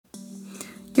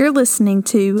You're listening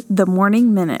to The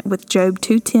Morning Minute with Job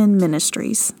 210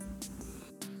 Ministries.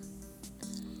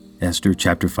 Esther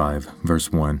chapter 5,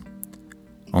 verse 1.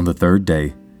 On the third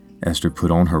day, Esther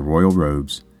put on her royal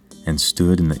robes and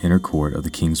stood in the inner court of the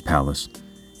king's palace,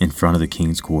 in front of the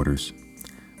king's quarters,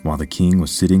 while the king was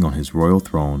sitting on his royal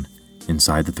throne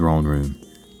inside the throne room,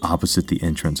 opposite the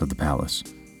entrance of the palace.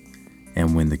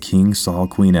 And when the king saw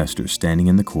Queen Esther standing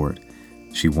in the court,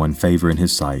 she won favor in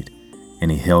his sight, and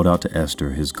he held out to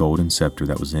Esther his golden scepter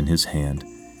that was in his hand.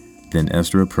 Then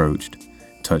Esther approached,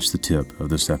 touched the tip of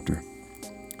the scepter.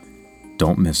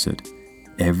 Don't miss it.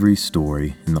 Every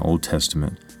story in the Old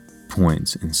Testament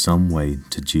points in some way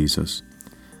to Jesus.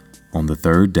 On the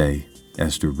third day,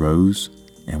 Esther rose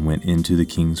and went into the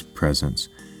king's presence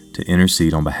to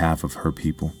intercede on behalf of her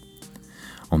people.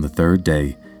 On the third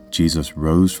day, Jesus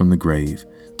rose from the grave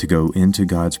to go into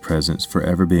God's presence,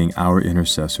 forever being our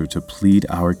intercessor, to plead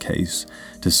our case,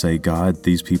 to say, God,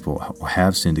 these people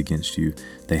have sinned against you.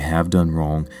 They have done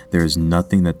wrong. There is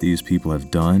nothing that these people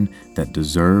have done that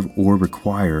deserve or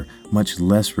require, much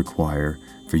less require,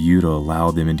 for you to allow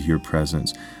them into your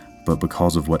presence. But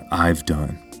because of what I've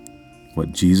done,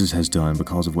 what Jesus has done,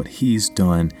 because of what He's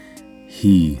done,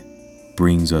 He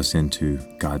brings us into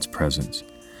God's presence.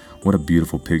 What a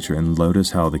beautiful picture. And notice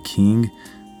how the king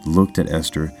looked at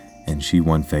Esther and she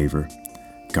won favor.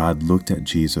 God looked at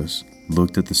Jesus,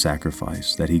 looked at the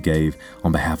sacrifice that He gave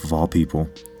on behalf of all people,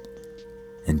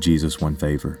 and Jesus won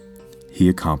favor. He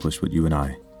accomplished what you and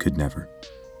I could never.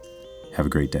 Have a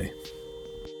great day.